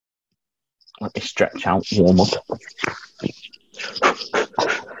Let me stretch out, warm up.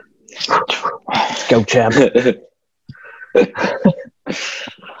 Go, champ.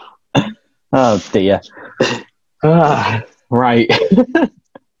 Oh, dear. Right.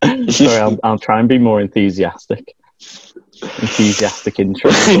 Sorry, I'll try and be more enthusiastic. Enthusiastic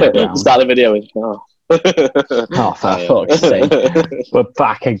intro. Start the video with, Oh, for fuck's sake. We're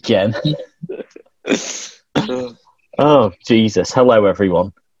back again. Oh, Jesus. Hello,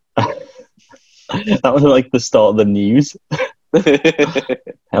 everyone. That was like the start of the news.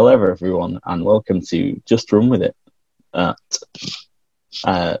 Hello, everyone, and welcome to Just Run With It at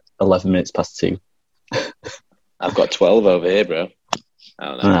 11 minutes past 2. I've got 12 over here, bro. I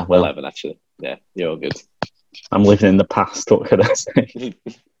don't know. 11, actually. Yeah, you're all good. I'm living in the past, what could I say?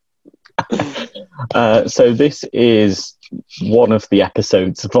 So this is one of the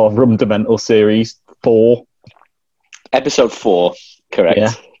episodes of our Rumdamental series, 4. Episode 4, correct.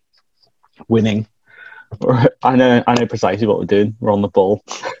 Yeah. Winning. I know precisely what we're doing. We're on the ball.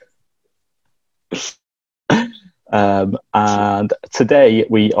 And today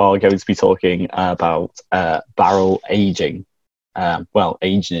we are going to be talking about barrel aging.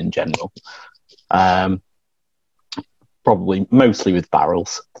 Aging in general. Probably mostly with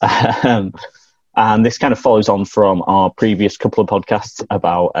barrels. And this kind of follows on from our previous couple of podcasts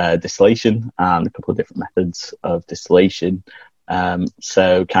about distillation and a couple of different methods of distillation.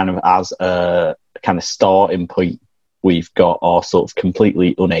 So kind of as a kind of starting point, we've got our sort of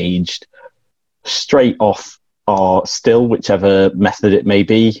completely unaged, straight off our still, whichever method it may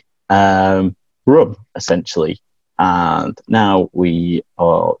be, rum, essentially. And now we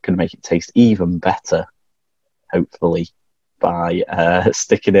are going to make it taste even better, hopefully, by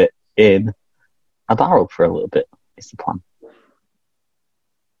sticking it in a barrel for a little bit, is the plan.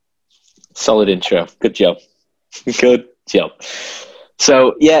 Solid intro. Good job. Good job.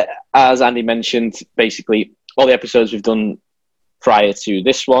 So, yeah, as Andy mentioned, basically all the episodes we've done prior to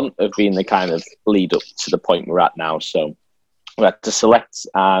this one have been the kind of lead up to the point we're at now. So we had to select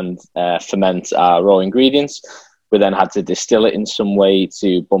and ferment our raw ingredients. We then had to distill it in some way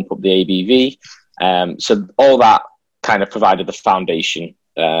to bump up the ABV. So all that kind of provided the foundation.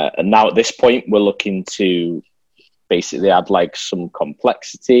 And now at this point, we're looking to basically add like some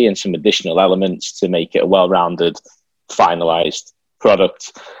complexity and some additional elements to make it a well-rounded, finalized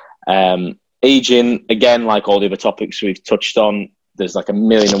product. Aging, again, like all the other topics we've touched on, there's like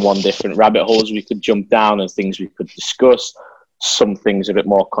 1,000,001 different rabbit holes we could jump down and things we could discuss. Some things are a bit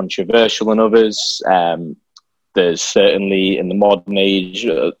more controversial than others. There's certainly, in the modern age,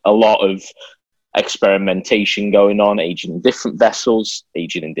 a lot of experimentation going on, aging in different vessels,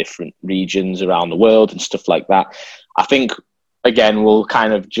 aging in different regions around the world and stuff like that. I think, again, we'll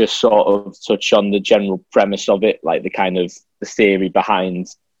kind of just sort of touch on the general premise of it, like the theory behind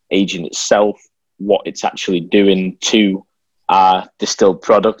aging itself, what it's actually doing to our distilled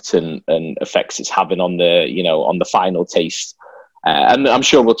product and effects it's having on the final taste. And I'm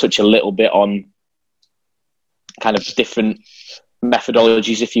sure we'll touch a little bit on kind of different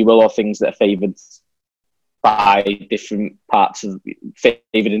methodologies, if you will, or things that are favoured in different parts of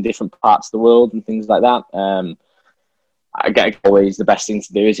the world and things like that. I get always the best thing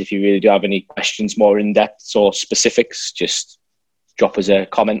to do is if you really do have any questions more in depth or specifics, just drop us a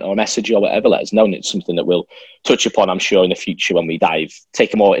comment or a message or whatever, let us know. And it's something that we'll touch upon, I'm sure, in the future when we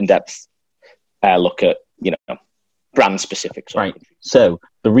take a more in-depth look at, brand specifics. Right. So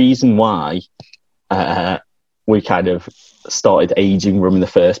the reason why we kind of started aging rum in the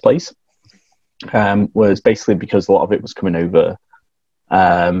first place was basically because a lot of it was coming over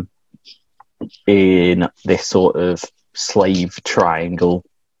in this sort of slave triangle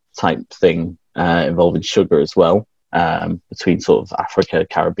type thing involving sugar as well, between sort of Africa,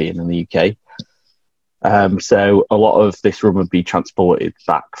 Caribbean and the UK. So a lot of this rum would be transported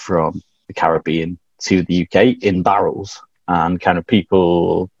back from the Caribbean to the UK in barrels, and kind of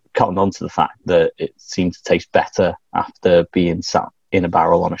people cottoned on to the fact that it seemed to taste better after being sat in a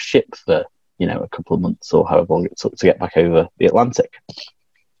barrel on a ship for, a couple of months or however long it took to get back over the Atlantic.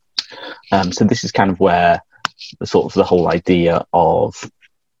 So this is kind of where the whole idea of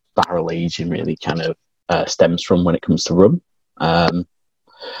barrel aging really kind of stems from when it comes to rum.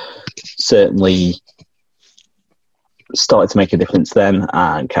 Certainly started to make a difference then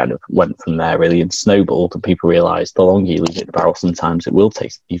and kind of went from there really and snowballed, and people realised the longer you leave it in the barrel, sometimes it will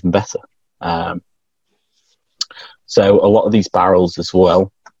taste even better. So a lot of these barrels as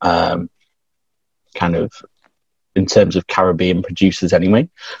well, kind of in terms of Caribbean producers anyway,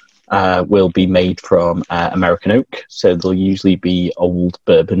 will be made from American oak. So they'll usually be old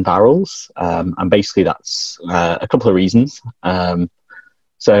bourbon barrels. And basically that's a couple of reasons.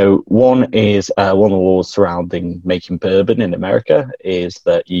 So one is one of the laws surrounding making bourbon in America is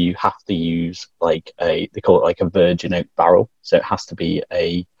that you have to use they call it like a virgin oak barrel. So it has to be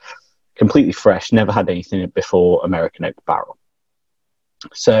a completely fresh, never had anything in it before American oak barrel.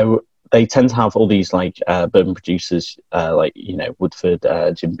 So they tend to have all these bourbon producers, Woodford,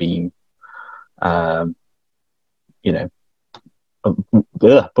 Jim Beam, Buffalo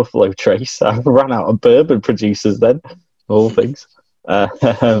Trace. I ran out of bourbon producers then, all things. They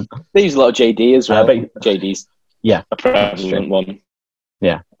use a lot of JD as well. JD's a prevalent one.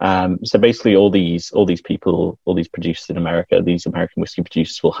 Yeah. So basically, all these people, all these producers in America, these American whiskey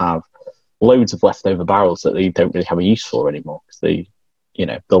producers will have loads of leftover barrels that they don't really have a use for anymore because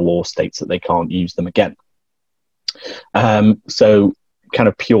the law states that they can't use them again. So kind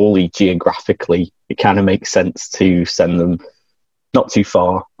of purely geographically, it kind of makes sense to send them not too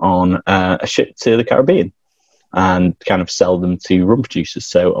far on a ship to the Caribbean and kind of sell them to rum producers.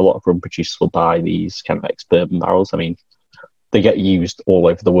 So a lot of rum producers will buy these kind of ex-bourbon barrels. I mean, they get used all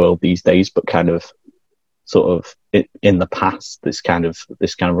over the world these days, but kind of sort of in the past, this kind of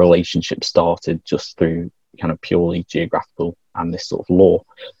relationship started just through kind of purely geographical and this sort of law.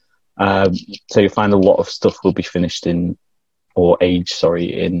 So you find a lot of stuff will be finished in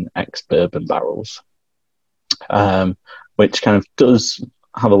ex-bourbon barrels, which kind of does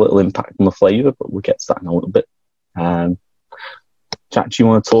have a little impact on the flavour, but we'll get to that in a little bit. Jack, do you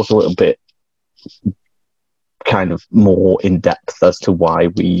want to talk a little bit kind of more in depth as to why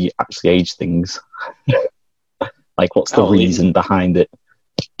we actually age things? Like, what's the reason behind it?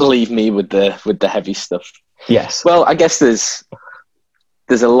 Leave me with the heavy stuff. Yes. Well, I guess there's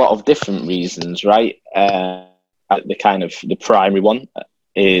a lot of different reasons, right? The primary one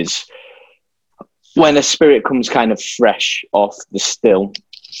is when a spirit comes kind of fresh off the still,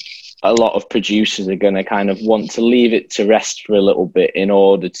 a lot of producers are going to kind of want to leave it to rest for a little bit in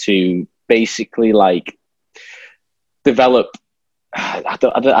order to basically develop.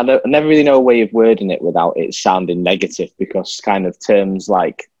 I never really know a way of wording it without it sounding negative, because kind of terms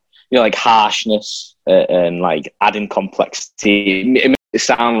like harshness and adding complexity, it makes it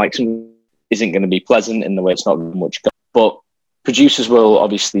sound like something isn't going to be pleasant in the way it's not much. But producers will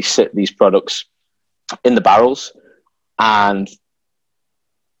obviously sit these products in the barrels, and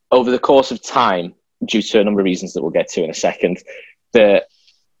over the course of time, due to a number of reasons that we'll get to in a second, I'm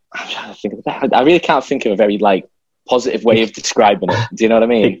trying to think of that. I really can't think of a very positive way of describing it. Do you know what I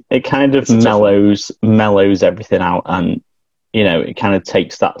mean? It kind of mellows everything out, and it kind of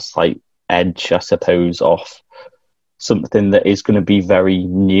takes that slight edge, I suppose, off something that is going to be very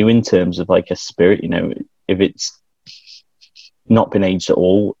new in terms of a spirit. If it's not been aged at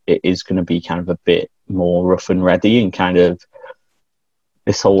all, it is going to be kind of a bit more rough and ready, and kind of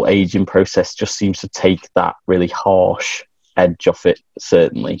this whole aging process just seems to take that really harsh edge off it.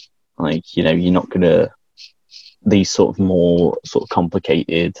 Certainly, you're not going to, these sort of more sort of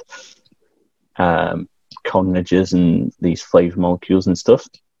complicated cognages and these flavor molecules and stuff,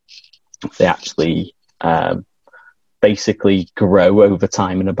 they actually basically grow over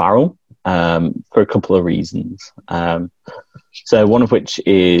time in a barrel for a couple of reasons. So one of which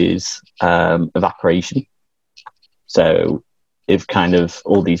is evaporation. So if kind of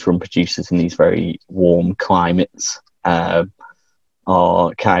all these rum producers in these very warm climates are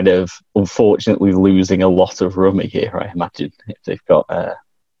kind of unfortunately losing a lot of rum a year, I imagine, if they've got a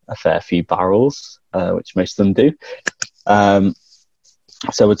fair few barrels, which most of them do.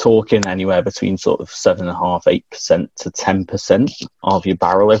 So we're talking anywhere between sort of 7.5%, 8% to 10% of your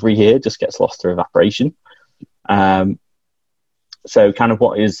barrel every year just gets lost through evaporation. So kind of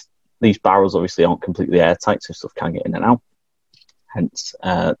what is, these barrels obviously aren't completely airtight, so stuff can get in and out, hence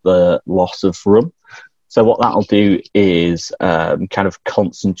the loss of rum. So what that'll do is kind of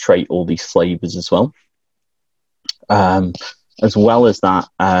concentrate all these flavours as well. As well as that,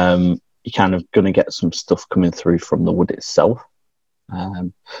 you're kind of going to get some stuff coming through from the wood itself.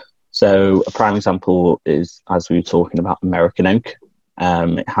 So a prime example is, as we were talking about, American oak.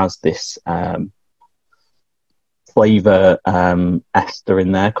 It has this flavour ester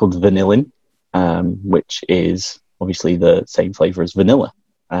in there called vanillin, which is obviously the same flavour as vanilla.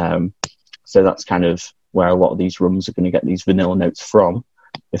 So that's kind of where a lot of these rums are going to get these vanilla notes from,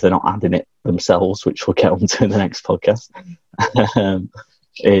 if they're not adding it themselves, which we'll get onto in the next podcast.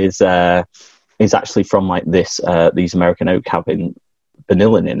 Is actually from these American oak having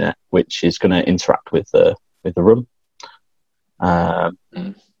vanillin in it, which is going to interact with the rum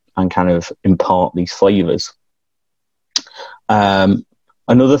and kind of impart these flavours.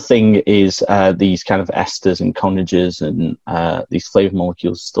 Another thing is these kind of esters and cognages and these flavour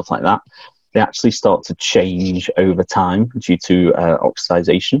molecules, stuff like that. they actually start to change over time due to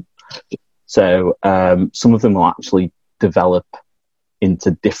oxidization. So some of them will actually develop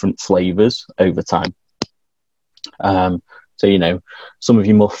into different flavors over time. So, you know, some of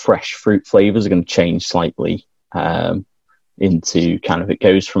your more fresh fruit flavors are going to change slightly into kind of, it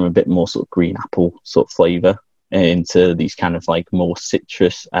goes from a bit more sort of green apple sort of flavor into these kind of like more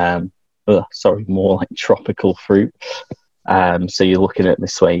citrus, more like tropical fruit. So you're looking at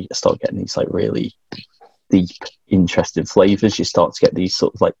this way, you start getting these like really deep, interesting flavors. You start to get these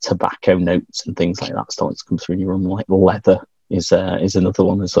sort of like tobacco notes and things like that starting to come through in your rum. Like leather is another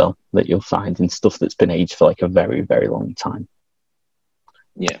one as well that you'll find in stuff that's been aged for like a very, very long time.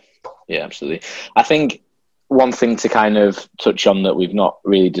 Yeah, absolutely. I think one thing to kind of touch on that we've not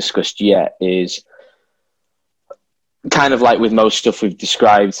really discussed yet is kind of like with most stuff we've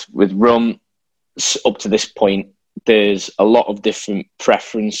described with rum up to this point, there's a lot of different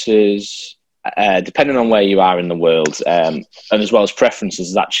preferences depending on where you are in the world. And as well as preferences,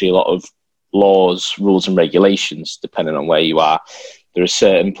 there's actually a lot of laws, rules and regulations depending on where you are. There are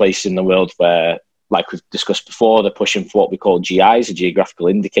certain places in the world where, like we've discussed before, they're pushing for what we call GIs, or geographical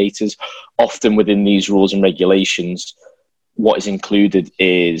indicators. Often within these rules and regulations, what is included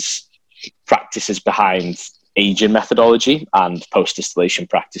is practices behind aging methodology and post-distillation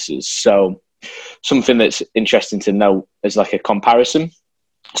practices. So something that's interesting to note is like a comparison,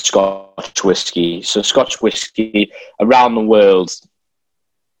 Scotch whiskey. So Scotch whiskey around the world,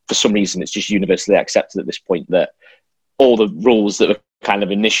 for some reason, it's just universally accepted at this point that all the rules that were kind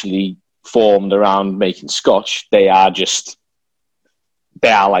of initially formed around making Scotch, they are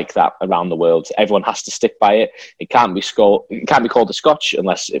like that around the world. Everyone has to stick by it. It can't be called a Scotch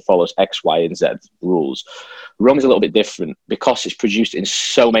unless it follows X, Y, and Z rules. Rum is a little bit different because it's produced in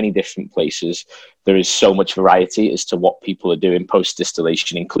so many different places. There is so much variety as to what people are doing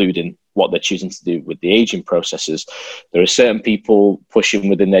post-distillation, including what they're choosing to do with the aging processes. There are certain people pushing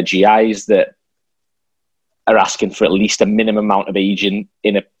within their GIs that are asking for at least a minimum amount of aging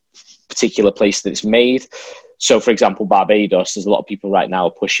in a particular place that it's made. So, for example, Barbados, there's a lot of people right now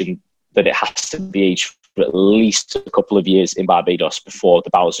pushing that it has to be aged for at least a couple of years in Barbados before the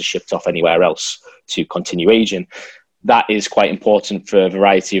barrels are shipped off anywhere else to continue aging. That is quite important for a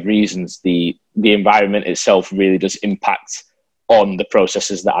variety of reasons. The environment itself really does impact on the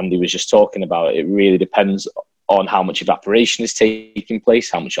processes that Andy was just talking about. It really depends on how much evaporation is taking place,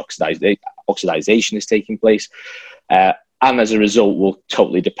 how much oxidization is taking place. And as a result, will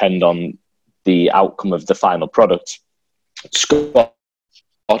totally depend on the outcome of the final product.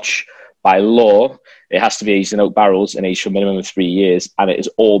 Scotch, by law, it has to be aged in oak barrels and aged for a minimum of 3 years, and it has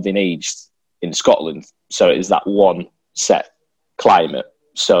all been aged in Scotland. So it is that one set climate.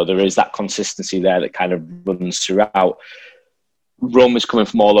 So there is that consistency there that kind of runs throughout. Rum is coming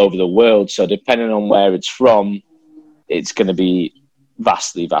from all over the world, so depending on where it's from, it's going to be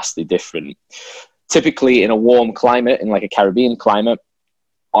vastly, vastly different. Typically, in a warm climate, in like a Caribbean climate,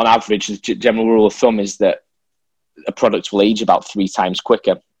 on average, the general rule of thumb is that a product will age about 3 times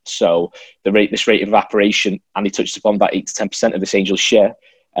quicker. So this rate of evaporation, and he touched upon about 8 to 10% of this Angel's share,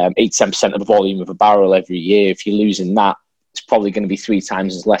 8 to 10% of the volume of a barrel every year. If you're losing that, it's probably going to be 3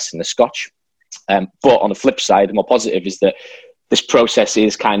 times as less in the Scotch. But on the flip side, the more positive is that this process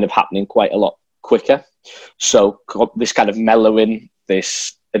is kind of happening quite a lot quicker. So this kind of mellowing,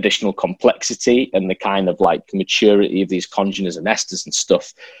 this additional complexity and the kind of like maturity of these congeners and esters and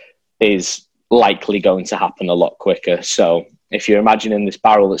stuff is likely going to happen a lot quicker. So if you're imagining this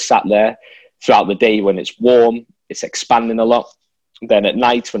barrel that's sat there throughout the day when it's warm, it's expanding a lot. Then at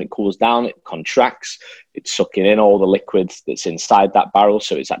night when it cools down, it contracts. It's sucking in all the liquid that's inside that barrel.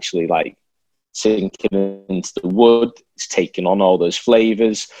 So it's actually like sinking into the wood. It's taking on all those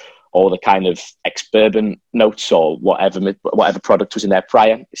flavors, all the kind of ex-bourbon notes or whatever product was in there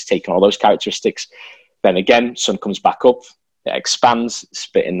prior. It's taking all those characteristics. Then again, sun comes back up, it expands,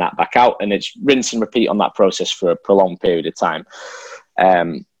 spitting that back out, and it's rinse and repeat on that process for a prolonged period of time.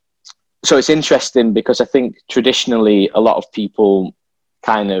 So it's interesting because I think traditionally a lot of people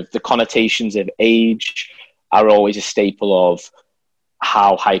kind of, the connotations of age are always a staple of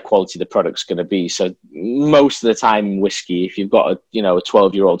how high quality the product's going to be. So most of the time in whiskey, if you've got a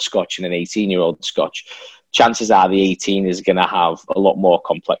 12-year-old Scotch and an 18-year-old Scotch, chances are the 18 is going to have a lot more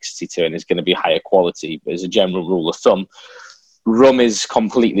complexity to it and is going to be higher quality. But as a general rule of thumb, rum is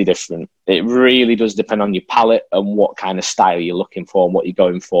completely different. It really does depend on your palate and what kind of style you're looking for and what you're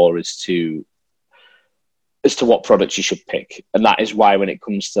going for as to what products you should pick. And that is why when it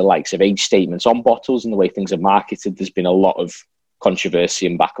comes to likes of age statements on bottles and the way things are marketed, there's been a lot of controversy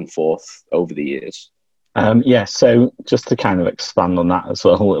and back and forth over the years. So just to kind of expand on that as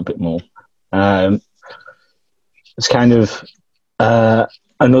well a little bit more. It's kind of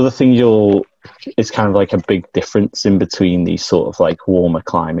another thing it's kind of like a big difference in between these sort of like warmer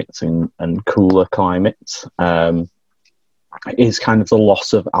climates and cooler climates. Is kind of the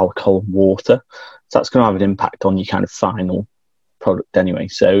loss of alcohol and water. So that's going to have an impact on your kind of final product anyway.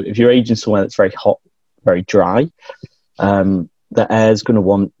 So if you're aging somewhere that's very hot, very dry, the air's going to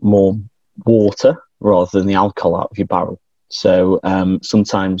want more water rather than the alcohol out of your barrel. So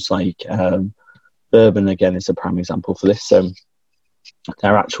sometimes like bourbon, again, is a prime example for this.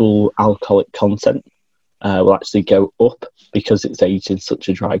 Their actual alcoholic content will actually go up because it's aged in such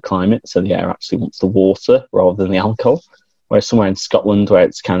a dry climate. So the air actually wants the water rather than the alcohol. Whereas somewhere in Scotland where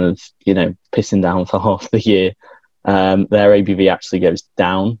it's kind of, pissing down for half the year, their ABV actually goes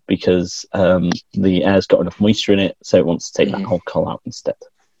down because the air's got enough moisture in it, so it wants to take that alcohol out instead.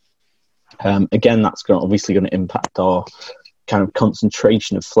 Again, that's obviously going to impact our kind of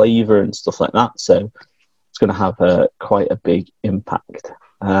concentration of flavour and stuff like that, so it's going to have quite a big impact.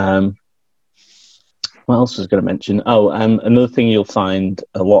 What else was I going to mention? Another thing you'll find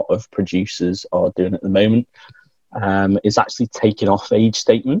a lot of producers are doing at the moment is actually taking off age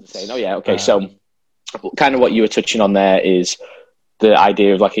statements. So kind of what you were touching on there is the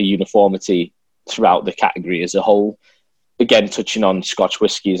idea of like a uniformity throughout the category as a whole. Again, touching on Scotch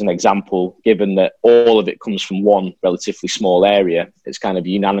whisky as an example, given that all of it comes from one relatively small area, it's kind of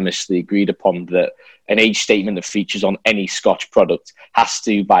unanimously agreed upon that an age statement that features on any Scotch product has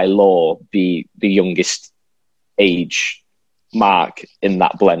to, by law, be the youngest age mark in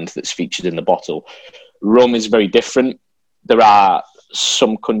that blend that's featured in the bottle. Rum is very different. There are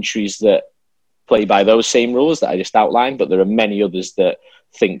some countries that play by those same rules that I just outlined, but there are many others that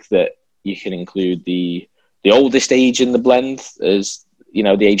think that you can include the oldest age in the blend as,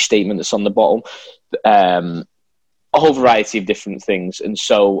 the age statement that's on the bottle. A whole variety of different things. And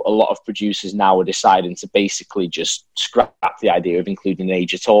so a lot of producers now are deciding to basically just scrap the idea of including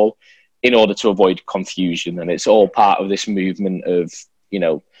age at all in order to avoid confusion. And it's all part of this movement of,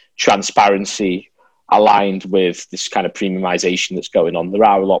 transparency aligned with this kind of premiumization that's going on. There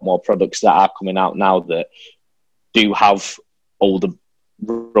are a lot more products that are coming out now that do have older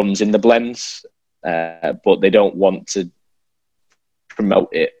rums in the blends, but they don't want to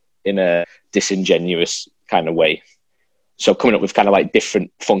promote it in a disingenuous kind of way. So coming up with kind of like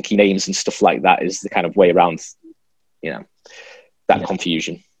different funky names and stuff like that is the kind of way around,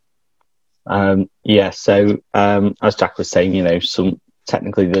 confusion. So as Jack was saying,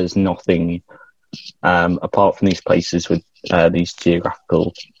 technically there's nothing apart from these places with these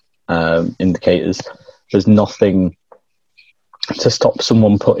geographical indicators. There's nothing to stop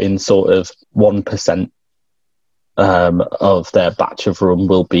someone putting sort of 1% of their batch of rum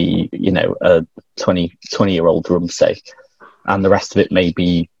will be, a 20-year-old rum, say, and the rest of it may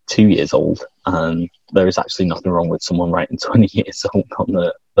be 2 years old. And there is actually nothing wrong with someone writing 20 years old on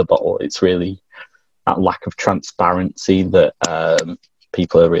the bottle. It's really that lack of transparency that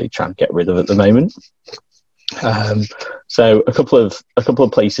people are really trying to get rid of at the moment. So a couple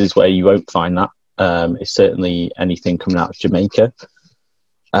of places where you won't find that is certainly anything coming out of Jamaica.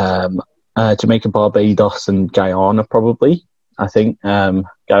 Jamaica, Barbados and Guyana probably. I think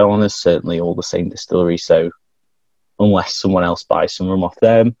Guyana is certainly all the same distillery, so unless someone else buys some rum off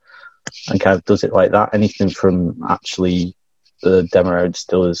them and kind of does it like that, anything from actually the Demerara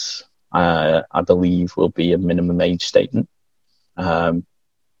distillers, I believe, will be a minimum age statement.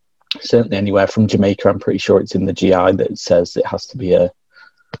 Certainly anywhere from Jamaica, I'm pretty sure it's in the GI that it says it has to be a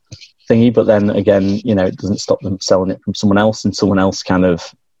thingy, but then again, it doesn't stop them selling it from someone else, and someone else kind of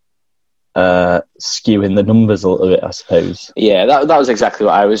skewing the numbers a little bit, I suppose. Yeah, that was exactly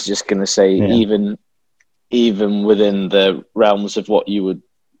what I was just going to say. Yeah. Even within the realms of what you would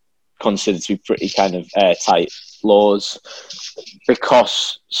consider to be pretty kind of airtight laws,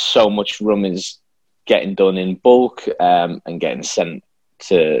 because so much rum is getting done in bulk and getting sent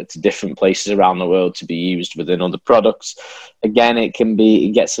to different places around the world to be used within other products. Again, it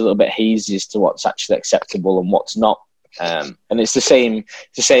gets a little bit hazy as to what's actually acceptable and what's not. And it's the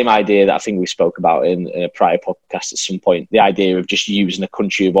same idea that I think we spoke about in a prior podcast at some point. The idea of just using a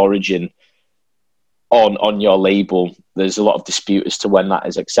country of origin on your label. There's a lot of dispute as to when that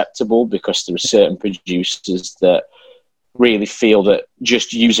is acceptable, because there are certain producers that really feel that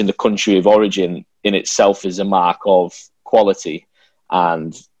just using the country of origin in itself is a mark of quality.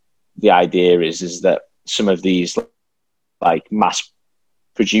 And the idea is that some of these like mass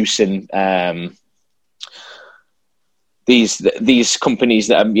producing these companies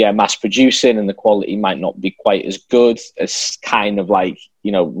that are mass producing and the quality might not be quite as good, as kind of like,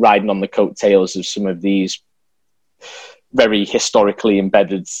 riding on the coattails of some of these very historically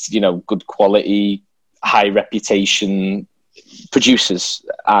embedded, good quality, high reputation producers,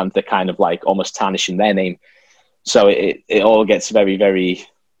 and they're kind of like almost tarnishing their name. So it all gets very, very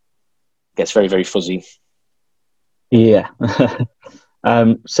fuzzy. Yeah.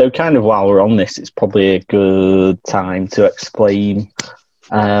 So kind of while we're on this, it's probably a good time to explain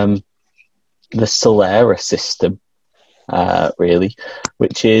the Solera system, really,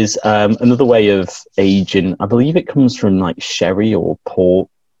 which is another way of aging. I believe it comes from like sherry or port.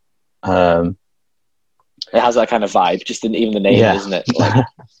 It has that kind of vibe, just in even the name, isn't it? Like...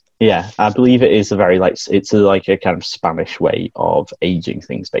 Yeah, I believe it is a very it's like a kind of Spanish way of aging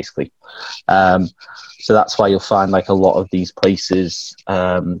things, basically. So that's why you'll find like a lot of these places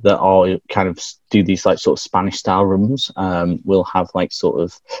that are kind of do these like sort of Spanish style rums will have like sort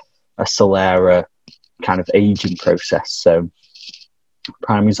of a Solera kind of aging process. So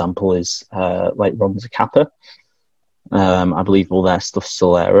prime example is like Ronza Capa. I believe all their stuff's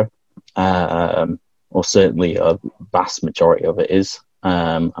Solera, or certainly a vast majority of it is.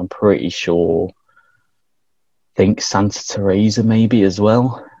 I'm pretty sure. I think Santa Teresa maybe as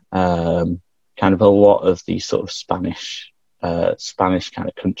well. Kind of a lot of these sort of Spanish kind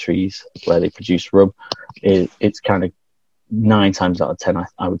of countries where they produce rum, it's kind of 9 times out of 10,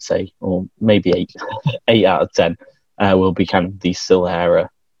 I would say, or maybe 8 out of 10 will be kind of the Solera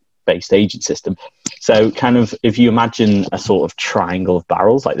based aging system. So kind of if you imagine a sort of triangle of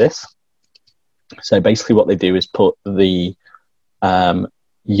barrels like this, so basically what they do is put the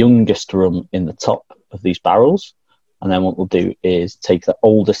youngest rum in the top of these barrels, and then what we'll do is take the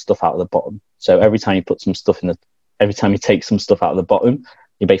oldest stuff out of the bottom. So every time you take some stuff out of the bottom,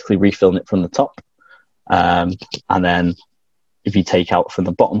 you're basically refilling it from the top. And then if you take out from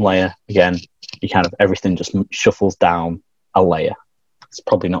the bottom layer, again, you kind of everything just shuffles down a layer. It's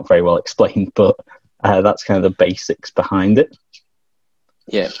probably not very well explained, but that's kind of the basics behind it.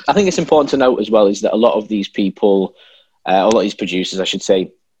 Yeah, I think it's important to note as well is that a lot of these people, a lot of these producers, I should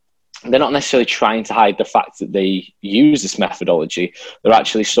say, they're not necessarily trying to hide the fact that they use this methodology. There are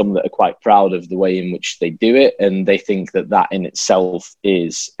actually some that are quite proud of the way in which they do it, and they think that that in itself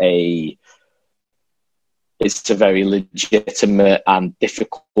is a very legitimate and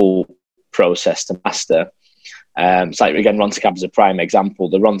difficult process to master. It's like, again, Ronza Capa is a prime example.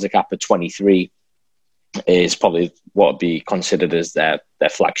 The Ronza Capa 23 is probably what would be considered as their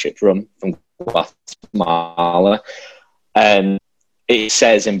flagship rum from Guatemala. And it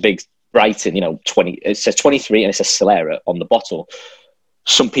says in big writing, 20. It says 23, and it says Solera on the bottle.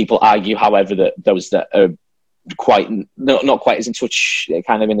 Some people argue, however, that those that are not quite as in touch,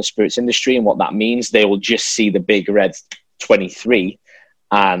 kind of in the spirits industry and what that means, they will just see the big red 23,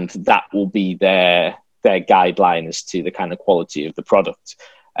 and that will be their guideline as to the kind of quality of the product.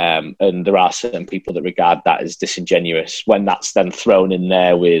 And there are certain people that regard that as disingenuous when that's then thrown in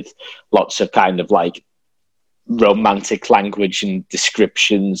there with lots of kind of like romantic language and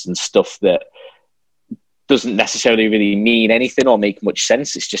descriptions and stuff that doesn't necessarily really mean anything or make much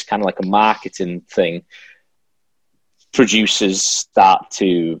sense. It's just kind of like a marketing thing. Other producers start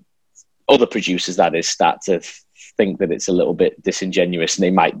to think that it's a little bit disingenuous, and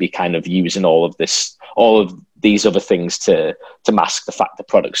they might be kind of using all of these other things to mask the fact the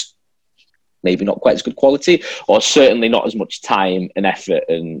product's maybe not quite as good quality, or certainly not as much time and effort,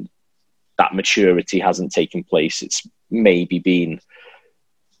 and that maturity hasn't taken place. It's maybe been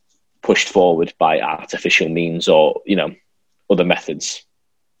pushed forward by artificial means or, other methods.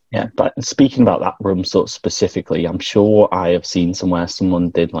 Yeah, but speaking about that rum sort of specifically, I'm sure I have seen somewhere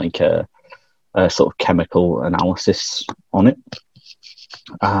someone did like a sort of chemical analysis on it.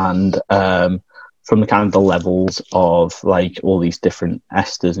 And from the kind of the levels of like all these different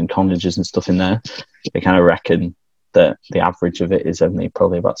esters and conages and stuff in there, they kind of reckon that the average of it is only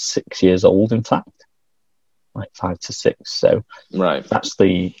probably about 6 years old, in fact, like 5 to 6. So right, that's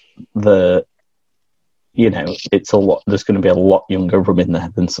the it's a lot. There's going to be a lot younger rum in there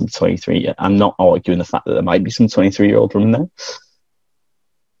than some 23. I'm not arguing the fact that there might be some 23-year-old rum in there,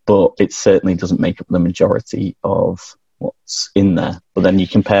 but it certainly doesn't make up the majority of what's in there. But then you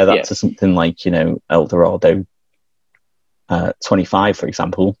compare that to something like, El Dorado 25, for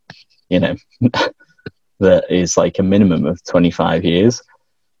example, that is like a minimum of 25 years.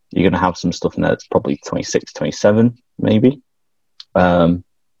 You're going to have some stuff in there that's probably 26, 27, maybe. And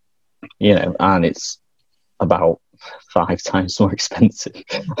it's about 5 times more expensive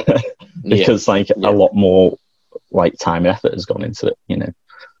because a lot more like time and effort has gone into it,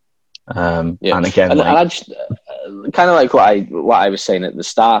 And again, and I just, kind of like what I was saying at the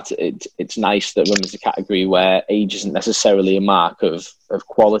start, it's nice that rum is a category where age isn't necessarily a mark of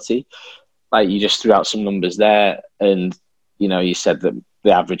quality. Like, you just threw out some numbers there, and you know, you said that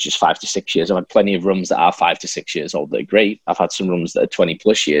the average is 5 to 6 years. I've had plenty of rums that are 5 to 6 years old that are great. I've had some rums that are 20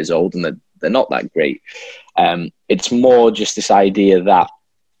 plus years old and they're not that great. It's more just this idea that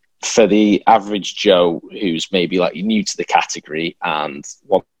for the average Joe who's maybe like new to the category and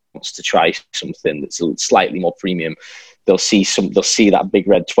wants to try something that's slightly more premium, they'll see that Big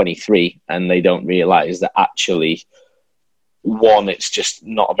Red 23 and they don't realize that actually, one, it's just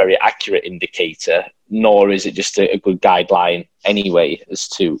not a very accurate indicator, nor is it just a good guideline anyway as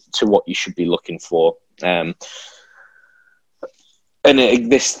to what you should be looking for. And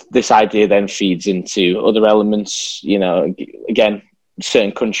this idea then feeds into other elements. You know, again,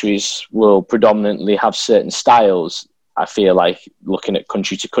 certain countries will predominantly have certain styles. I feel like looking at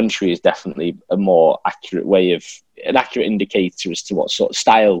country to country is definitely a more accurate an accurate indicator as to what sort of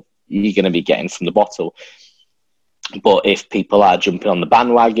style you're going to be getting from the bottle. But if people are jumping on the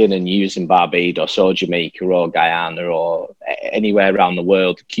bandwagon and using Barbados or Jamaica or Guyana or anywhere around the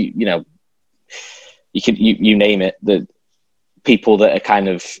world, you know, you name it, the people that are kind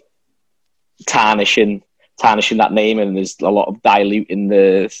of tarnishing that name, and there's a lot of diluting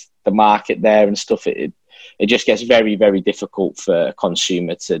the market there and stuff. It just gets very, very difficult for a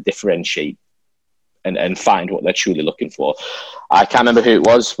consumer to differentiate and find what they're truly looking for. I can't remember who it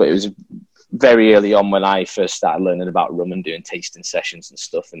was, but it was very early on when I first started learning about rum and doing tasting sessions and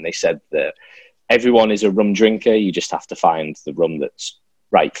stuff. And they said that everyone is a rum drinker. You just have to find the rum that's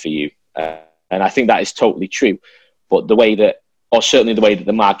right for you. And I think that is totally true. But certainly the way that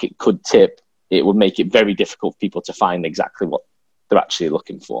the market could tip, it would make it very difficult for people to find exactly what they're actually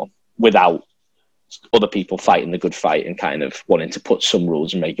looking for without other people fighting the good fight and kind of wanting to put some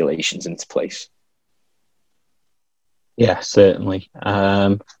rules and regulations into place. Yeah, certainly.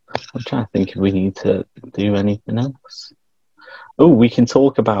 I'm trying to think if we need to do anything else. Oh, we can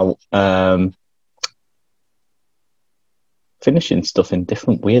talk about finishing stuff in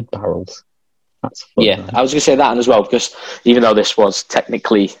different weird barrels. That's fun. Yeah, I was going to say that as well, because even though this was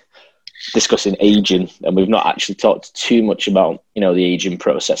technically discussing aging, and we've not actually talked too much about, you know, the aging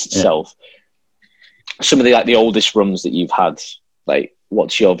process itself. Yeah. Some of the oldest rums that you've had, like,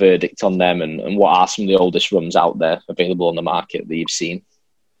 what's your verdict on them, and what are some of the oldest rums out there available on the market that you've seen?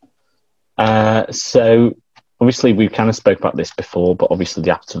 So obviously we've kind of spoke about this before, but obviously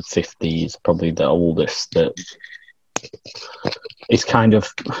the Appleton 50 is probably the oldest that is kind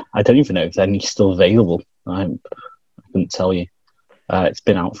of, I don't even know if any still available. I couldn't tell you. It's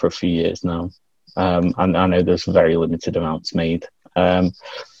been out for a few years now. And I know there's very limited amounts made. But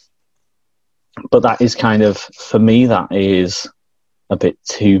that is kind of, for me, that is a bit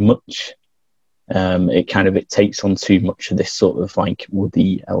too much. It takes on too much of this sort of like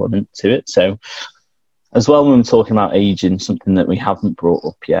woody element to it. So as well, when I'm talking about aging, something that we haven't brought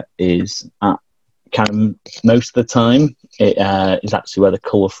up yet is kind of most of the time it is actually where the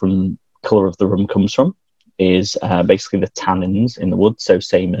colour of the rum comes from, is basically the tannins in the wood. So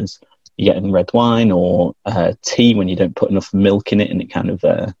same as you get in red wine or tea when you don't put enough milk in it and it kind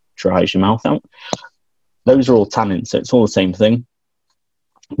of dries your mouth out. Those are all tannins, so it's all the same thing.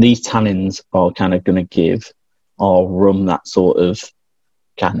 These tannins are kind of going to give our rum that sort of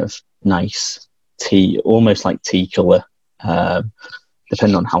kind of nice tea, almost like tea colour,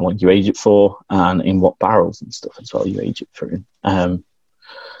 depending on how long you age it for and in what barrels and stuff as well you age it through.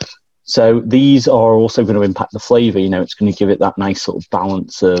 So these are also going to impact the flavour. You know, it's going to give it that nice sort of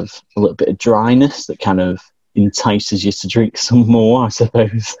balance of a little bit of dryness that kind of entices you to drink some more, I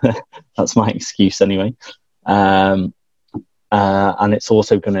suppose. That's my excuse anyway. And it's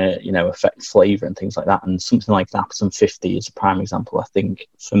also going to, you know, affect flavour and things like that. And something like the Appleton 50 is a prime example, I think,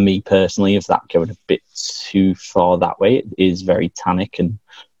 for me personally, of that going a bit too far that way. It is very tannic and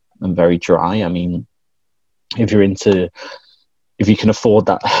very dry. I mean, if you can afford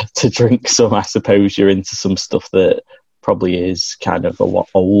that to drink some, I suppose you're into some stuff that probably is kind of a lot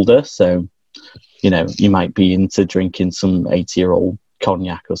older. So, you know, you might be into drinking some 80-year-old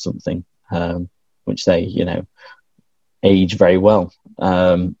cognac or something, which they, you know, age very well.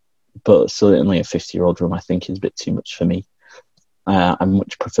 But certainly a 50-year-old rum, I think, is a bit too much for me. I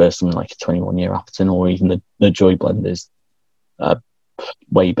much prefer something like a 21-year Appleton, or even the Joy Blend is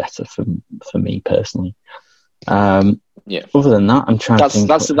way better for me personally. Yeah. Other than that, I'm trying to think.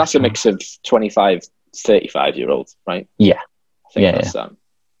 That's a mix of 25, 35-year-olds, right? Yeah. I think that's that.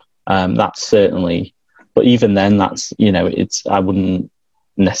 That's certainly, but even then, that's, you know, I wouldn't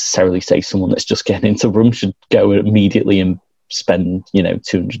necessarily say someone that's just getting into rum should go immediately and spend, you know,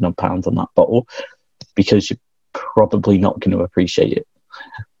 £200 on that bottle, because you're probably not going to appreciate it.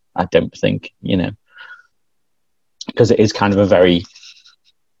 I don't think, you know, because it is kind of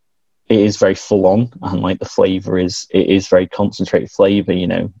is very full on, and like the flavour is very concentrated flavour.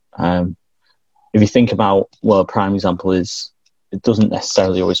 If you think about, well, a prime example is, it doesn't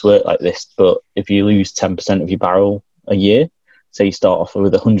necessarily always work like this, but if you lose 10% of your barrel a year, say you start off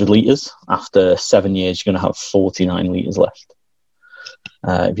with 100 litres, after 7 years you're going to have 49 litres left.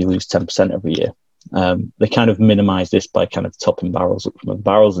 If you lose 10% every year. They kind of minimise this by kind of topping barrels up from the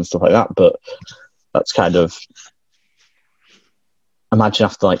barrels and stuff like that, but that's kind of, imagine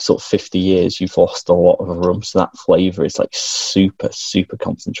after like sort of 50 years you've lost a lot of rum, so that flavour is like super, super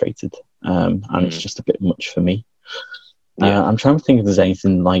concentrated, and it's just a bit much for me. I'm trying to think if there's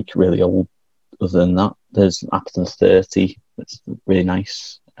anything like really old other than that. There's Appleton 30, that's really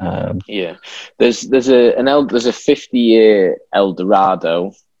nice. There's a 50-year El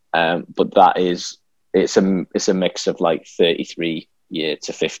Dorado, but that is, it's a mix of like 33-year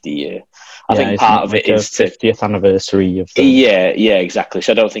to 50-year. I think part of it is 50th anniversary of the... Yeah, exactly.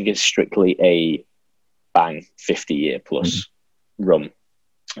 So I don't think it's strictly a bang 50-year plus rum.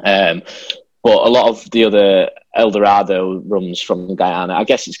 But a lot of the other El Dorado rums from Guyana, I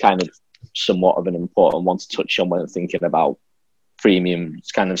guess it's kind of somewhat of an important one to touch on when thinking about premium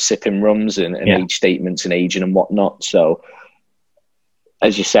kind of sipping rums and age statements and aging and whatnot. So,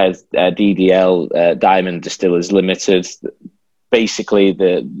 as you said, DDL, Diamond Distillers Limited, basically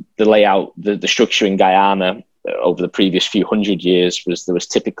the layout, the structure in Guyana over the previous few hundred years was there was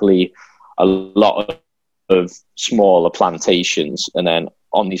typically a lot of smaller plantations, and then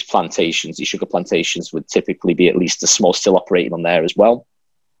on these plantations, these sugar plantations, would typically be at least a small still operating on there as well.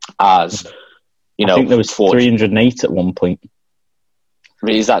 As you know, I think there was 308 at one point.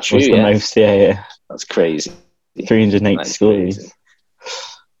 Is that true? The most, yeah. That's crazy. 308 stories.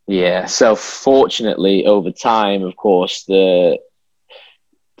 Yeah. So fortunately, over time, of course, the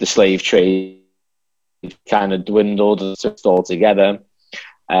slave trade kind of dwindled altogether.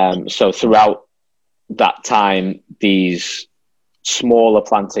 So throughout that time, these smaller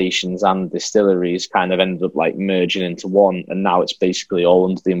plantations and distilleries kind of ended up like merging into one, and now it's basically all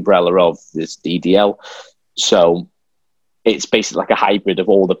under the umbrella of this DDL. So it's basically like a hybrid of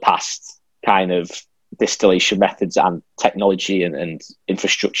all the past kind of distillation methods and technology and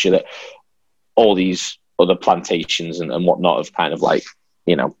infrastructure that all these other plantations and whatnot have kind of like,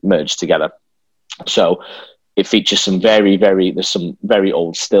 merged together. So it features there's some very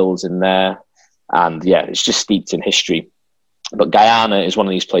old stills in there, and it's just steeped in history. But Guyana is one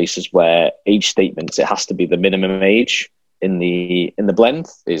of these places where age statements, it has to be the minimum age in the blend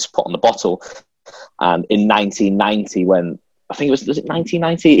is put on the bottle. And in 1990, when I think was it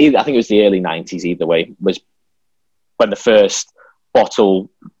 1990? I think it was the early 90s. Either way, was when the first bottle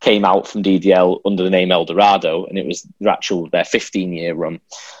came out from DDL under the name El Dorado, and it was their 15-year rum.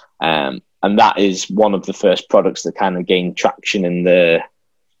 And that is one of the first products that kind of gained traction in the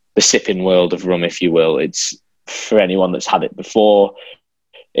sipping world of rum, if you will. It's, for anyone that's had it before,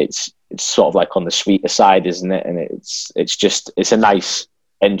 it's sort of like on the sweeter side, isn't it? And it's a nice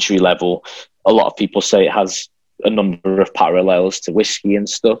entry level. A lot of people say it has a number of parallels to whiskey and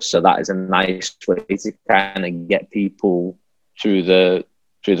stuff, so that is a nice way to kind of get people through the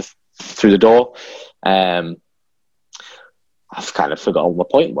door. I've kind of forgotten what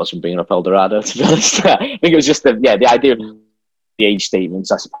my point was from bringing up El Dorado, to be honest. I think it was just the idea of the age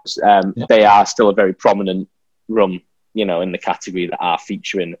statements, I suppose. They are still a very prominent rum, in the category, that are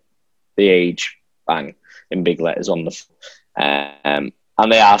featuring the age bang in big letters on the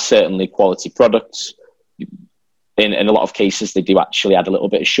and they are certainly quality products. In a lot of cases, they do actually add a little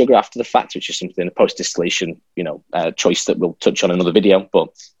bit of sugar after the fact, which is something, a post-distillation, choice that we'll touch on in another video, but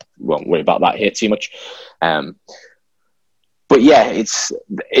we won't worry about that here too much. But yeah,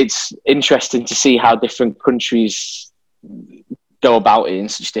 it's interesting to see how different countries go about it in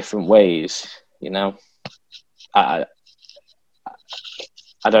such different ways, I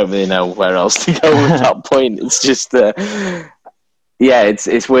don't really know where else to go with that point. It's just,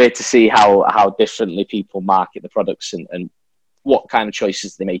 it's weird to see how differently people market the products and what kind of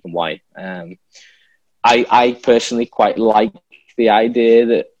choices they make and why. I personally quite like the idea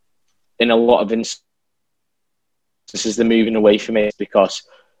that in a lot of instances they're moving away from it, because,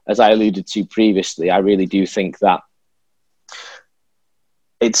 as I alluded to previously, I really do think that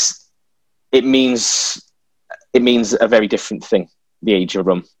it means a very different thing, the age of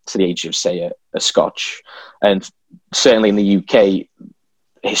rum, to the age of, say, a Scotch. And certainly in the UK,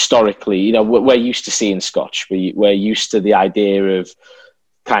 historically, we're used to seeing Scotch. We're used to the idea of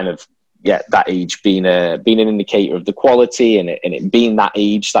kind of, that age being an indicator of the quality, and it being that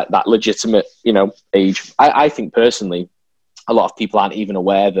age, that legitimate, age. I think personally, a lot of people aren't even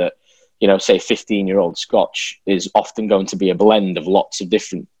aware that, say, 15-year-old Scotch is often going to be a blend of lots of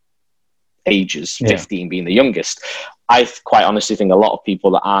different ages, 15 being the youngest. I quite honestly think a lot of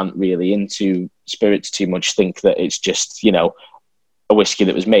people that aren't really into spirits too much think that it's just, you know, a whiskey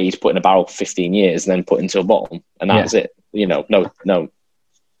that was made, put in a barrel for 15 years, and then put into a bottle, and that's it. You know, no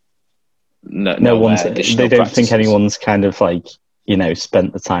one's. They don't think anyone's kind of like, you know,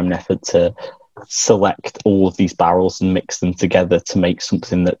 spent the time and effort to select all of these barrels and mix them together to make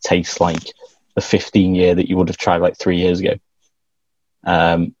something that tastes like the 15-year that you would have tried like 3 years ago.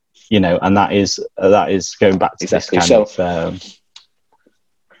 You know, and that is going back to this kind of. I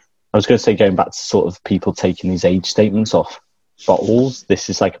was going to say, going back to sort of people taking these age statements off bottles. This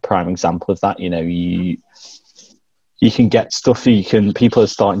is like a prime example of that. You know, you can get stuff. People are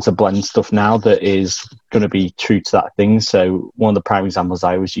starting to blend stuff now that is going to be true to that thing. So one of the prime examples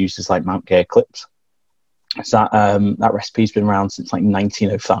I always use is like Mount Gay Eclipse. So that recipe's been around since like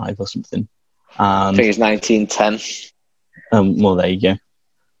 1905 or something. I think it's 1910. Well, there you go.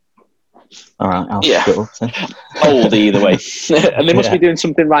 All right, I'll split up then. Old either way. And they must be doing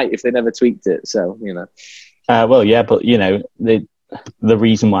something right if they never tweaked it. So, you know. Well, yeah, but, you know, the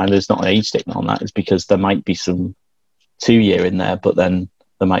reason why there's not an age statement on that is because there might be some 2-year in there, but then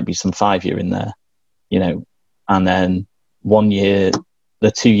there might be some 5-year in there, you know, and then 1 year,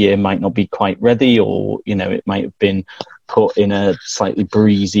 the 2-year might not be quite ready, or, you know, it might have been put in a slightly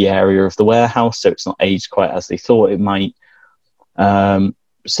breezy area of the warehouse, so it's not aged quite as they thought it might.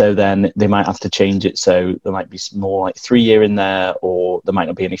 So then they might have to change it, so there might be some more like 3-year in there, or there might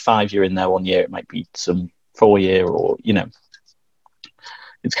not be any 5-year in there 1 year, it might be some 4-year, or, you know,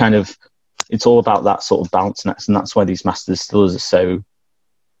 it's kind of, it's all about that sort of balance, and that's why these master distillers are so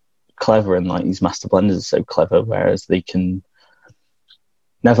clever, and like these master blenders are so clever, whereas they can,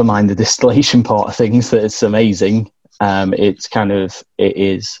 never mind the distillation part of things, that it's amazing. It's kind of, it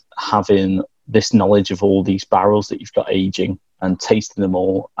is having this knowledge of all these barrels that you've got aging and tasting them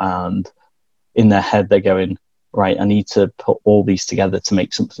all, and in their head they're going, right, I need to put all these together to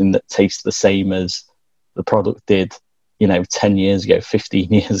make something that tastes the same as the product did, you know, 10 years ago,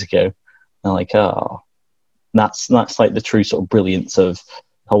 15 years ago. They're like, oh, that's like the true sort of brilliance of the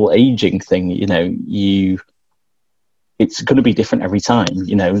whole aging thing. You know, it's going to be different every time.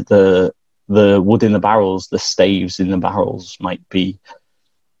 You know, the wood in the barrels, the staves in the barrels might be,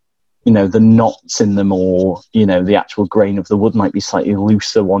 you know, the knots in them, or, you know, the actual grain of the wood might be slightly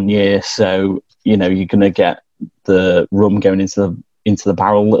looser 1 year. So, you know, you're going to get the rum going into the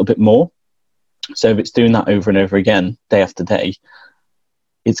barrel a little bit more. So if it's doing that over and over again, day after day,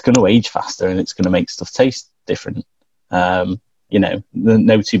 it's going to age faster, and it's going to make stuff taste different. You know,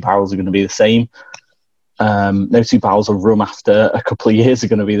 no two barrels are going to be the same. No two barrels of rum after a couple of years are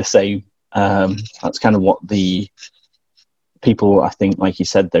going to be the same. That's kind of what the people, I think, like you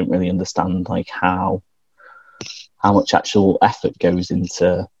said, don't really understand, like how much actual effort goes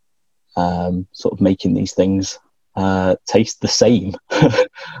into sort of making these things taste the same.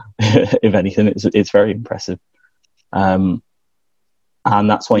 If anything, it's very impressive. And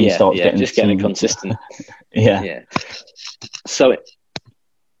that's why you start getting it consistent. Yeah. So it's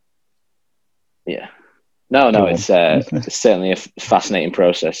certainly a fascinating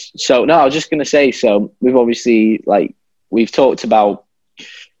process. So no, I was just going to say, so we've talked about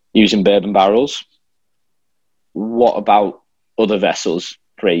using bourbon barrels. What about other vessels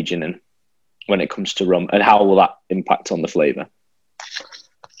for aging in when it comes to rum, and how will that impact on the flavour?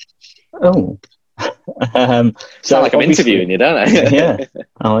 Oh, sound like I'm interviewing you, don't I? Yeah,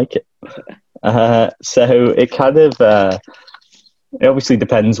 I like it. So it kind of it obviously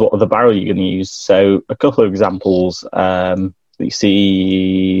depends what other barrel you're going to use. So a couple of examples, you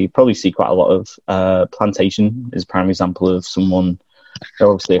probably see quite a lot of Plantation is a prime example of someone. They're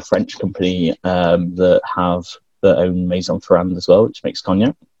obviously a French company that have their own Maison Ferrand as well, which makes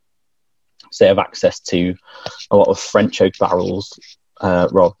cognac. So they have access to a lot of French oak barrels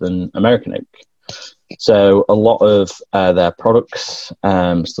rather than American oak. So a lot of their products,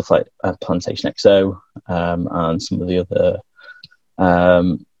 stuff like Plantation XO and some of the other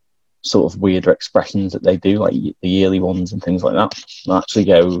sort of weirder expressions that they do, like the yearly ones and things like that, they'll actually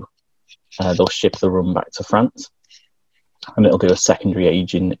go, they'll ship the rum back to France, and it'll do a secondary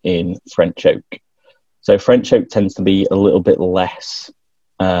aging in French oak. So French oak tends to be a little bit less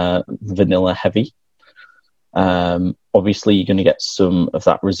vanilla heavy. Obviously, you're going to get some of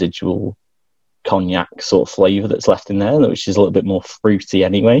that residual cognac sort of flavour that's left in there, which is a little bit more fruity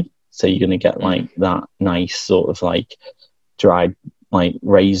anyway. So you're going to get like that nice sort of like dried like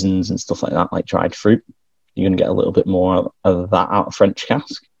raisins and stuff like that, like dried fruit. You're going to get a little bit more of that out of French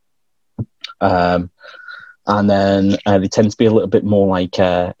cask. And then they tend to be a little bit more like,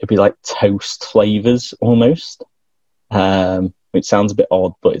 it'd be like toast flavours almost. which sounds a bit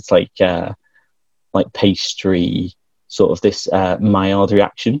odd, but it's like pastry, sort of this Maillard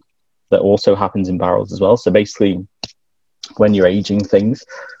reaction that also happens in barrels as well. So basically, when you're aging things,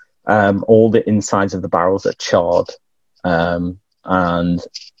 all the insides of the barrels are charred, and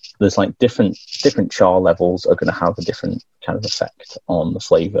there's like different char levels are going to have a different kind of effect on the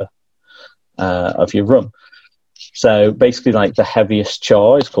flavour of your rum. So basically, like the heaviest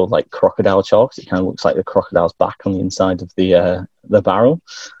char is called like crocodile char, because it kind of looks like the crocodile's back on the inside of the barrel,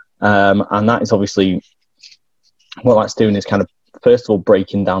 and that is obviously what that's doing is kind of, first of all,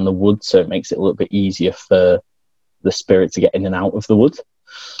 breaking down the wood, so it makes it a little bit easier for the spirit to get in and out of the wood,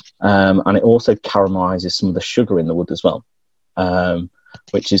 and it also caramelizes some of the sugar in the wood as well,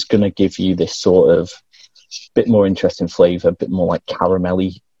 which is going to give you this sort of bit more interesting flavour, a bit more like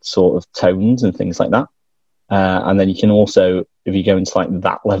caramelly sort of tones and things like that. And then you can also, if you go into like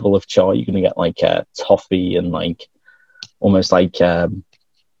that level of char, you're going to get like toffee and like almost like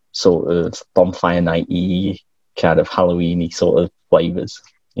sort of bonfire nighty kind of Halloweeny sort of flavours,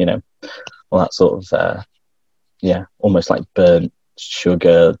 you know, all that sort of almost like burnt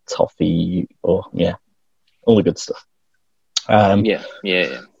sugar, toffee, or all the good stuff. And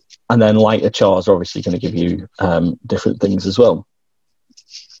then lighter chars are obviously going to give you different things as well.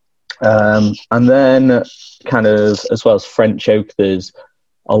 And then kind of as well as French oak, there's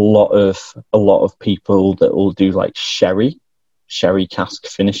a lot of people that will do like sherry cask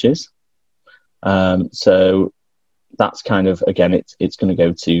finishes. So that's kind of, again, it's going to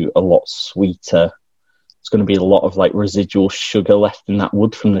go to a lot sweeter. It's going to be a lot of like residual sugar left in that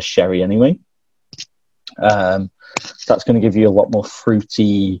wood from the sherry anyway. So that's going to give you a lot more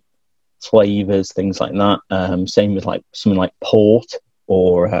fruity flavors, things like that. Same with like something like port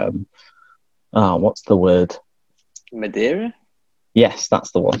or what's the word? Madeira? Yes,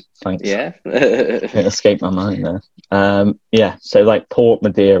 that's the one. Thanks. Yeah. It escaped my mind there. So like port,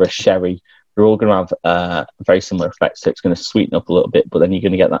 Madeira, sherry, they're all going to have very similar effects. So it's going to sweeten up a little bit, but then you're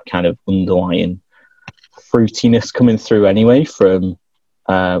going to get that kind of underlying fruitiness coming through anyway from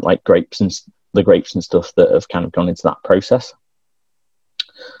like grapes and stuff that have kind of gone into that process.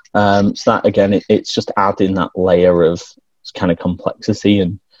 So that, again, it's just adding that layer of kind of complexity,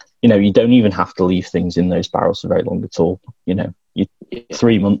 and you know, you don't even have to leave things in those barrels for very long at all. You know,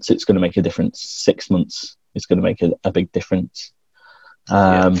 3 months, it's going to make a difference. 6 months, it's going to make a big difference.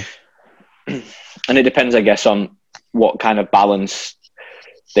 And it depends, I guess, on what kind of balance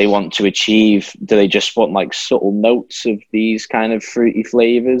they want to achieve. Do they just want like subtle notes of these kind of fruity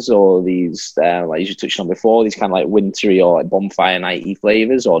flavors, or these, like you touched on before, these kind of like wintry or like bonfire nighty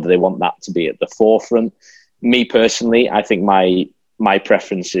flavors, or do they want that to be at the forefront? Me personally, I think my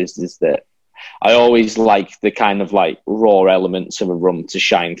preference is that I always like the kind of like raw elements of a rum to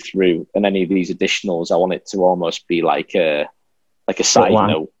shine through, and any of these additionals, I want it to almost be like a side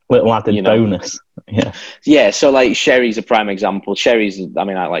note, little added bonus. Yeah. So like sherry's a prime example.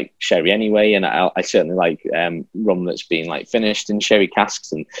 I like sherry anyway, and I certainly like rum that's been like finished in sherry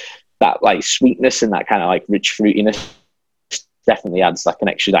casks, and that like sweetness and that kind of like rich fruitiness definitely adds like an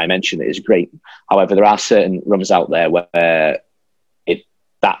extra dimension that is great. However, there are certain rums out there where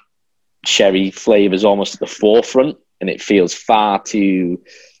that sherry flavour is almost at the forefront, and it feels far too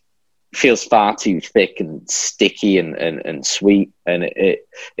thick and sticky and sweet, and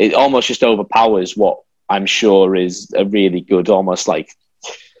it almost just overpowers what I'm sure is a really good, almost like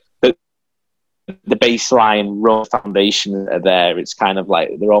the baseline raw foundation are there. It's kind of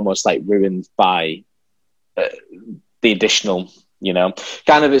like they're almost like ruined by the additional, you know,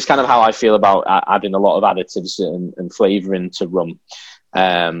 it's kind of how I feel about adding a lot of additives and flavouring to rum.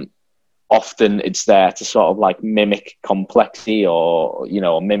 Often it's there to sort of like mimic complexity or, you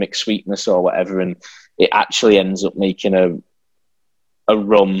know, mimic sweetness or whatever, and it actually ends up making a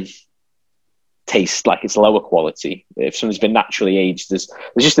rum taste like it's lower quality. If something's been naturally aged, there's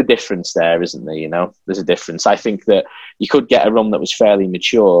just a difference there, isn't there? You know, there's a difference. I think that you could get a rum that was fairly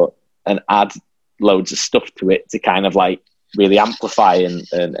mature and add loads of stuff to it to kind of like really amplify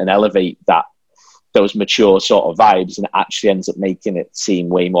and elevate those mature sort of vibes, and it actually ends up making it seem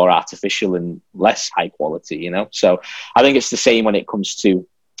way more artificial and less high quality, you know? So I think it's the same when it comes to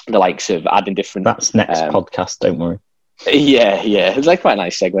the likes of adding different... That's next podcast, don't worry. Yeah. It's like quite a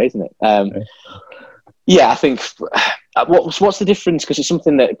nice segue, isn't it? Okay. Yeah, I think... What's the difference? Because it's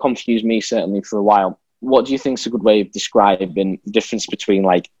something that confused me certainly for a while. What do you think is a good way of describing the difference between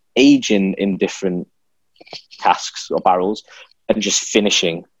like aging in different casks or barrels and just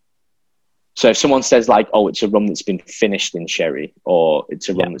finishing? So if someone says like, oh, it's a rum that's been finished in sherry, or it's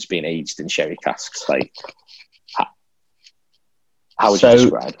a rum that's been aged in sherry casks, like how would you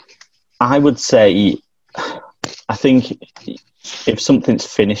describe? I would say I think if something's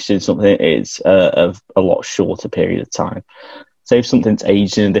finished in something, it's a lot shorter period of time. So if something's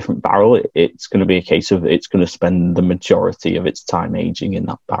aged in a different barrel, it's going to be a case of it's going to spend the majority of its time aging in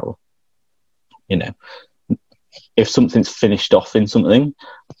that barrel. You know, if something's finished off in something,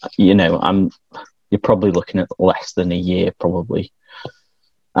 you know, you're probably looking at less than a year, probably.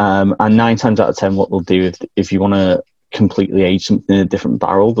 And 9 times out of 10, what they'll do if you want to completely age something in a different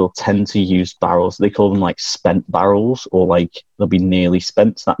barrel, they'll tend to use barrels. They call them like spent barrels, or like they'll be nearly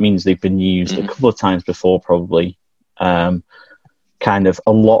spent. So that means they've been used a couple of times before, probably. Kind of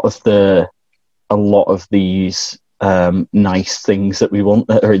a lot of these nice things that we want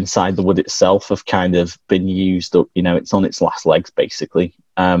that are inside the wood itself have kind of been used up. You know, it's on its last legs, basically.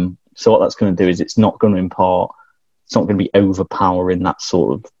 So what that's going to do is it's not going to be overpowering that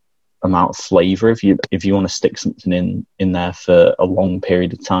sort of amount of flavour. If you want to stick something in there for a long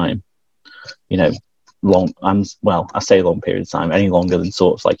period of time, you know, I say long period of time, any longer than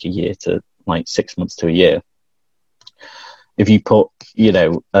sort of like a year to like 6 months to a year. If you put, you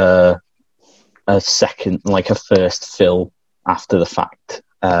know, a second, like a first fill after the fact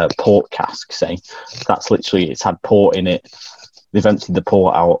port cask, say, that's literally, it's had port in it, they've emptied the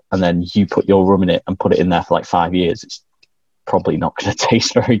port out, and then you put your rum in it and put it in there for like 5 years, it's probably not going to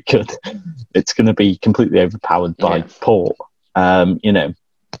taste very good. It's going to be completely overpowered by port, you know.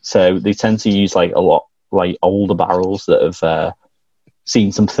 So they tend to use like a lot like older barrels that have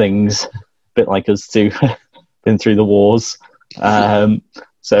seen some things, a bit like us too, been through the wars.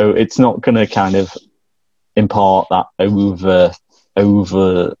 So it's not going to kind of impart that over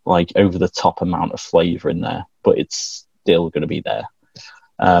the top amount of flavour in there, but it's still going to be there.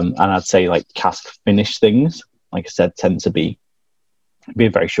 And I'd say like cask finish things, like I said, tend to be a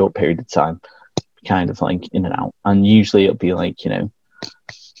very short period of time, kind of like in and out. And usually it'll be like, you know,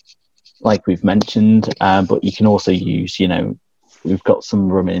 like we've mentioned, but you can also use, you know, we've got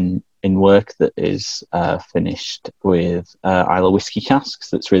some rum in work that is finished with Islay whiskey casks.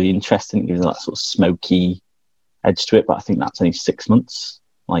 That's really interesting. It gives that sort of smoky edge to it, but I think that's only 6 months,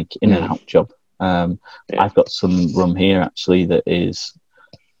 like in and out job. I've got some rum here actually that is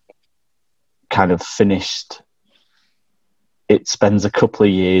kind of finished. It spends a couple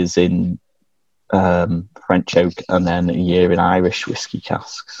of years in French oak and then a year in Irish whiskey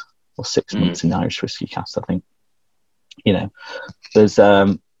casks, or 6 months in Irish whiskey casks, I think. You know, there's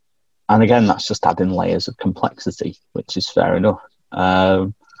and again, that's just adding layers of complexity, which is fair enough.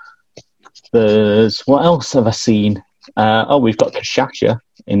 There's, what else have I seen? We've got cachaça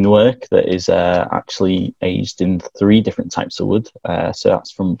in work that is actually aged in 3 different types of wood. So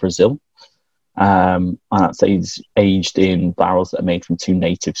that's from Brazil. And that's aged in barrels that are made from 2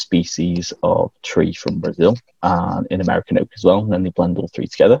 native species of tree from Brazil, and in American oak as well. And then they blend all 3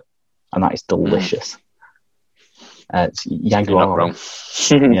 together, and that is delicious. It's Jaguar.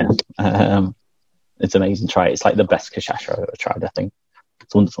 Yeah. It's amazing. Try it. It's like the best cachaça I've ever tried, I think.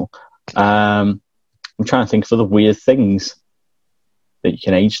 It's wonderful. I'm trying to think of other weird things that you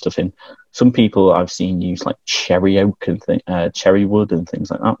can age stuff in. Some people I've seen use like cherry oak and cherry wood and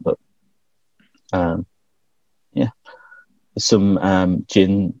things like that, but there's some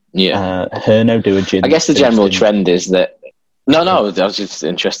gin. Herno do a gin. I guess the general trend is that. No, I was just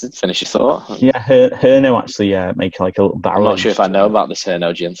interested. Finish your thought. Yeah, Herno actually make like a little barrel. I'm not sure if I know about this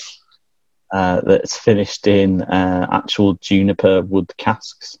Herno gin. That's finished in actual juniper wood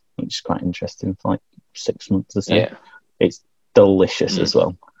casks, which is quite interesting, for like 6 months or so. Yeah. It's delicious as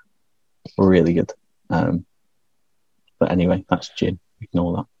well. Really good. But anyway, that's gin.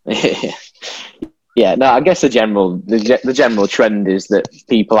 Ignore that. Yeah, no, I guess the general trend is that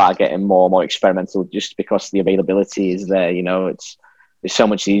people are getting more and more experimental just because the availability is there. You know, it's so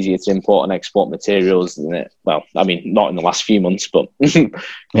much easier to import and export materials than it. Well, I mean, not in the last few months, but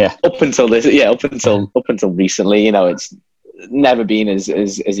up until recently, you know, it's never been as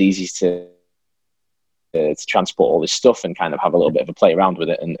easy to transport all this stuff and kind of have a little bit of a play around with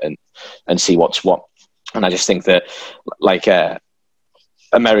it and see what's what. And I just think that, like,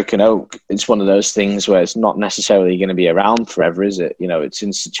 American oak, it's one of those things where it's not necessarily going to be around forever, is it? You know, it's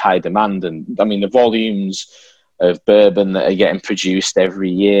in such high demand, and I mean the volumes of bourbon that are getting produced every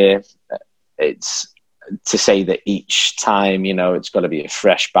year. It's to say that each time, you know, it's got to be a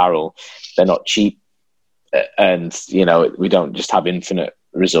fresh barrel. They're not cheap, and you know, we don't just have infinite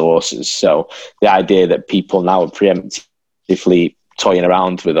resources. So the idea that people now are preemptively toying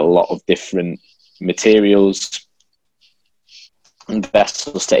around with a lot of different materials and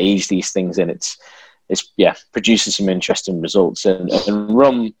vessels to age these things in, it's produces some interesting results. And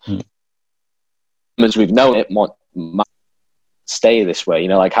rum, as we've known it, might stay this way. You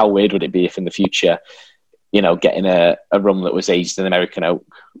know, like how weird would it be if in the future getting a rum that was aged in American oak.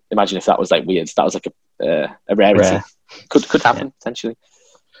 Imagine if that was like weird. That was like a rarity. Rare. Could happen potentially.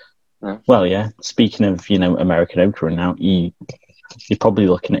 Yeah. Well, yeah. Speaking of American oak right now, you're probably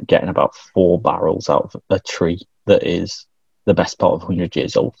looking at getting about 4 barrels out of a tree that is the best part of 100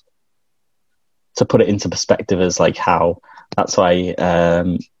 years old. To put it into perspective, as like how that's why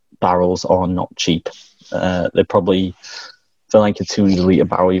barrels are not cheap. They're probably, for like a 200-litre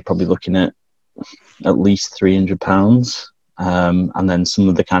barrel, you're probably looking at least £300. And then some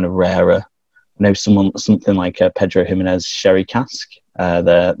of the kind of rarer, something like a Pedro Jimenez sherry cask.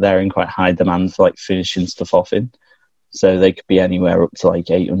 They're in quite high demand for like finishing stuff off in. So they could be anywhere up to like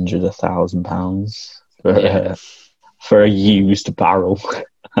 £800, £1,000 for a used barrel.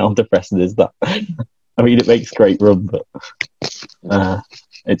 How depressing is that? I mean, it makes great rum, but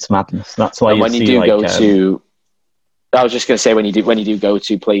it's madness. That's why when you do go to. I was just going to say when you do go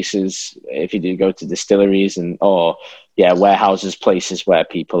to places, if you do go to distilleries or warehouses, places where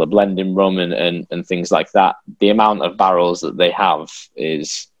people are blending rum and things like that, the amount of barrels that they have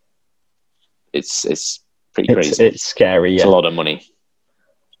it's pretty crazy. It's scary. It's a lot of money.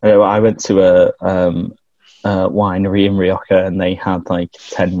 I went to a winery in Rioja and they had like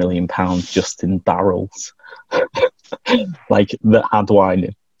 £10 million just in barrels, like that had wine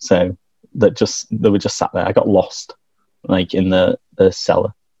in. So they were just sat there. I got lost, like in the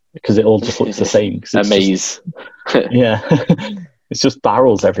cellar, because it all just looks the same. A maze. Yeah, it's just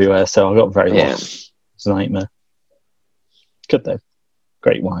barrels everywhere. So I got very lost. It's a nightmare. Good though,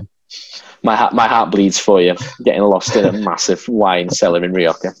 great wine. My heart bleeds for you getting lost in a massive wine cellar in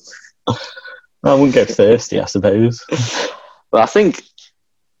Rioja. I wouldn't go thirsty, I suppose. Well, I think.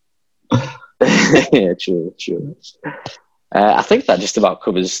 Yeah, true. I think that just about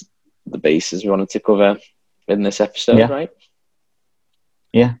covers the bases we wanted to cover in this episode, right?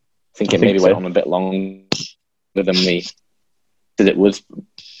 Yeah. I think it maybe went on a bit longer than we did it would.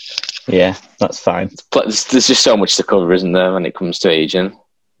 Yeah, that's fine. But there's just so much to cover, isn't there, when it comes to aging? It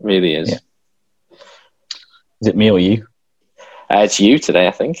really is. Yeah. Is it me or you? It's you today,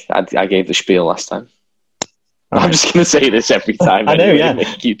 I think. I gave the spiel last time. Right. I'm just going to say this every time. I know,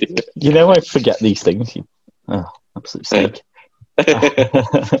 yeah. You do it. I forget these things. Absolute snake.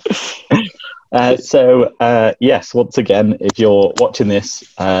 Yes, once again, if you're watching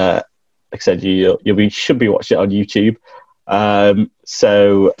this, like I said, you should be watching it on YouTube.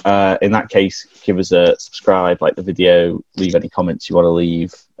 In that case, give us a subscribe, like the video, leave any comments you want to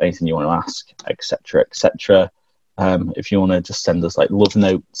leave, anything you want to ask, etc., etc. If you want to just send us like love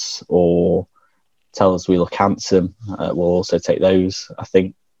notes or tell us we look handsome, we'll also take those, I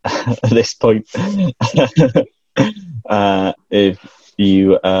think, at this point. If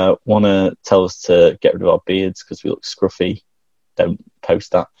you want to tell us to get rid of our beards because we look scruffy, don't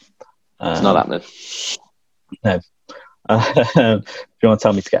post that. It's not happening. No. If you want to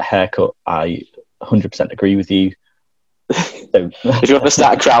tell me to get a haircut, I 100% agree with you. If you want to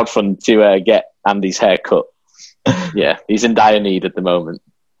start a crowdfund to get Andy's haircut, yeah, he's in dire need at the moment.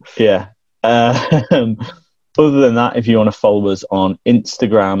 Yeah. Other than that, if you want to follow us on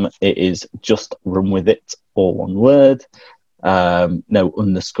Instagram, it is just Run With It, all one word. No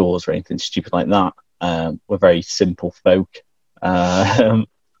underscores or anything stupid like that. We're very simple folk.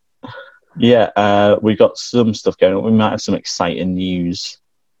 We've got some stuff going on. We might have some exciting news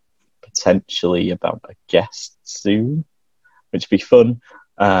potentially about a guest soon, which would be fun.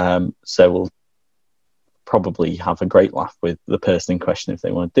 So we'll probably have a great laugh with the person in question if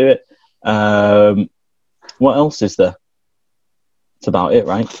they want to do it. What else is there? That's about it,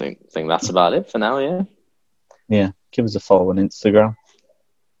 right? I think that's about it for now, yeah. Yeah, give us a follow on Instagram.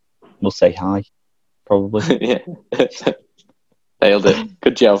 We'll say hi, probably. Yeah. Nailed it.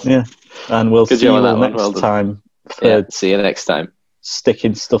 Good job. Yeah. And we'll see you all next time. See you next time.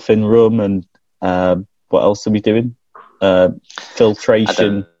 Sticking stuff in rum and what else are we doing?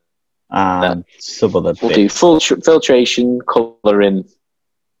 Filtration and some other We'll do full filtration, colouring.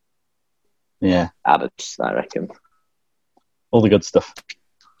 Yeah. Added, I reckon. All the good stuff.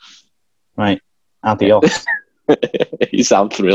 Right. Adios. You sound thrilled.